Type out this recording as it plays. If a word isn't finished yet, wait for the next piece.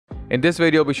In this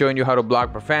video, I'll be showing you how to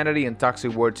block profanity and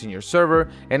toxic words in your server,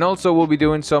 and also we'll be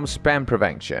doing some spam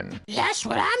prevention. That's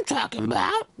what I'm talking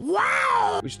about.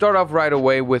 Wow! We start off right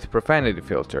away with profanity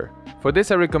filter. For this,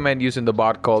 I recommend using the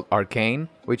bot called Arcane,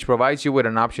 which provides you with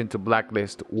an option to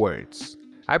blacklist words.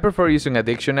 I prefer using a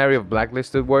dictionary of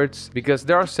blacklisted words because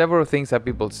there are several things that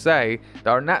people say that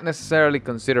are not necessarily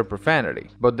considered profanity,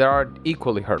 but they are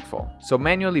equally hurtful. So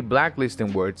manually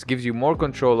blacklisting words gives you more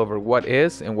control over what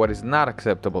is and what is not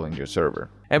acceptable in your server.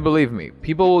 And believe me,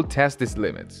 people will test these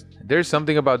limits. There's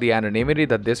something about the anonymity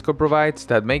that Discord provides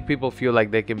that make people feel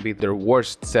like they can be their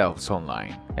worst selves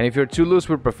online. And if you're too loose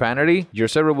with profanity, your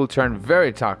server will turn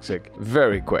very toxic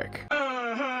very quick.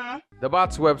 The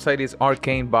bot's website is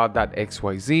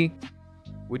arcanebot.xyz.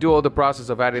 We do all the process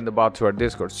of adding the bot to our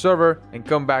Discord server and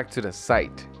come back to the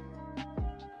site.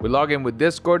 We log in with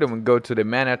Discord and we go to the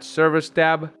Manage Servers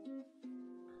tab,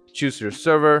 choose your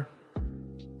server,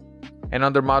 and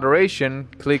under Moderation,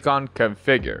 click on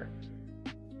Configure.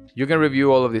 You can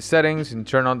review all of these settings and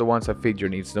turn on the ones that fit your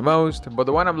needs the most, but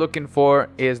the one I'm looking for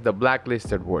is the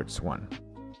blacklisted words one.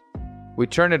 We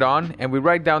turn it on and we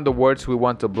write down the words we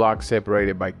want to block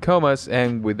separated by commas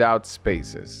and without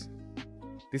spaces.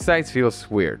 This site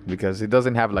feels weird because it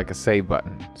doesn't have like a save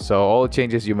button, so all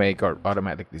changes you make are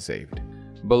automatically saved.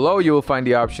 Below you will find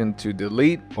the option to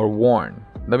delete or warn.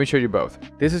 Let me show you both.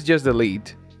 This is just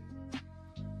delete,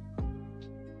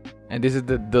 and this is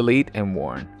the delete and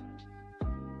warn.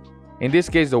 In this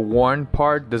case, the warn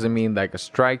part doesn't mean like a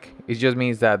strike, it just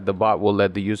means that the bot will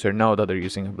let the user know that they're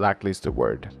using a blacklisted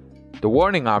word. The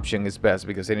warning option is best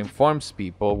because it informs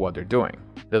people what they're doing.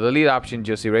 The delete option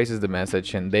just erases the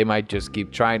message and they might just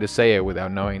keep trying to say it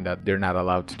without knowing that they're not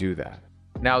allowed to do that.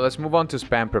 Now let's move on to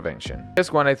spam prevention.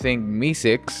 This one I think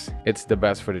Me6, it's the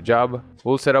best for the job.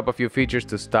 We'll set up a few features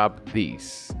to stop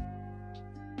these.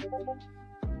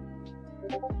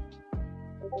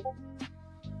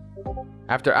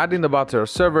 After adding the bot to our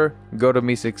server, go to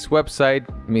Me6 website,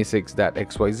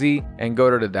 me6.xyz, and go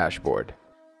to the dashboard.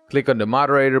 Click on the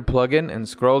moderator plugin and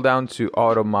scroll down to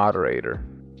auto moderator.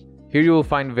 Here you will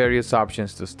find various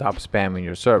options to stop spam in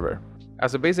your server.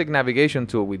 As a basic navigation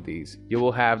tool with these, you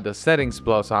will have the settings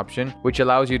plus option, which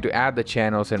allows you to add the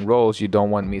channels and roles you don't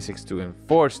want Me6 to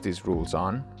enforce these rules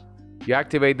on. You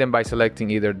activate them by selecting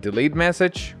either delete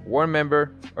message, warn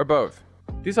member, or both.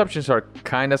 These options are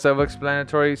kinda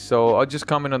self-explanatory, so I'll just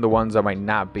comment on the ones that might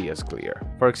not be as clear.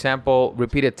 For example,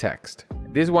 repeated text.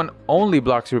 This one only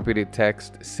blocks repeated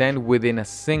text sent within a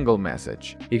single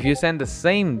message. If you send the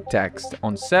same text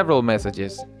on several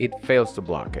messages, it fails to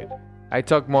block it. I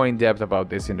talk more in depth about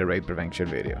this in the raid prevention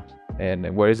video.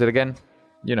 And where is it again?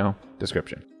 You know,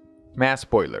 description. Mass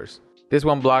spoilers. This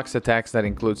one blocks the text that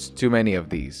includes too many of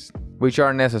these, which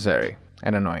are necessary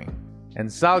and annoying. And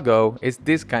Salgo is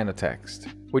this kind of text,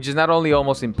 which is not only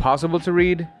almost impossible to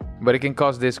read, but it can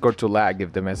cause Discord to lag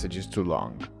if the message is too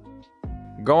long.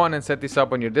 Go on and set this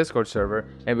up on your Discord server,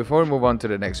 and before we move on to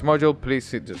the next module,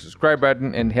 please hit the subscribe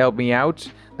button and help me out.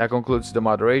 That concludes the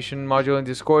moderation module in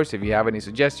this course. If you have any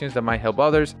suggestions that might help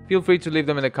others, feel free to leave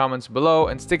them in the comments below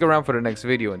and stick around for the next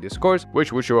video in this course,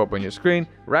 which will show up on your screen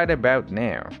right about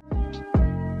now.